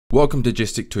Welcome to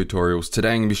GysticTutorials. Today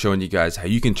I'm going to be showing you guys how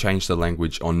you can change the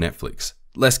language on Netflix.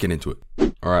 Let's get into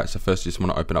it. Alright, so first you just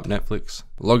want to open up Netflix.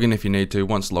 Log in if you need to.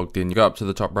 Once logged in, you go up to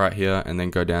the top right here and then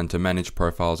go down to manage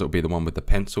profiles. It'll be the one with the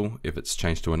pencil if it's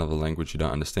changed to another language you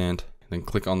don't understand. Then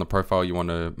click on the profile you want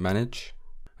to manage.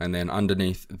 And then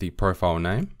underneath the profile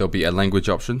name, there'll be a language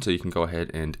option. So you can go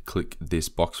ahead and click this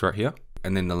box right here.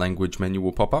 And then the language menu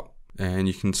will pop up. And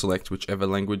you can select whichever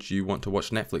language you want to watch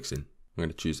Netflix in. I'm going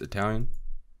to choose Italian.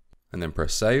 And then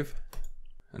press save,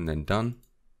 and then done.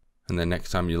 And then next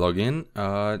time you log in,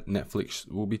 Netflix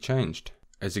will be changed.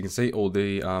 As you can see, all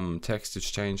the text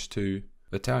is changed to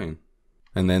Italian.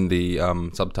 And then the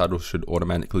subtitles should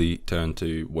automatically turn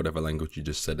to whatever language you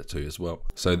just set it to as well.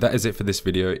 So that is it for this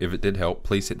video. If it did help,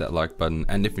 please hit that like button.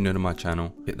 And if you're new to my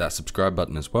channel, hit that subscribe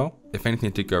button as well. If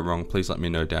anything did go wrong, please let me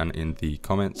know down in the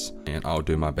comments and I'll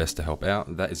do my best to help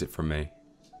out. That is it from me.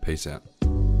 Peace out.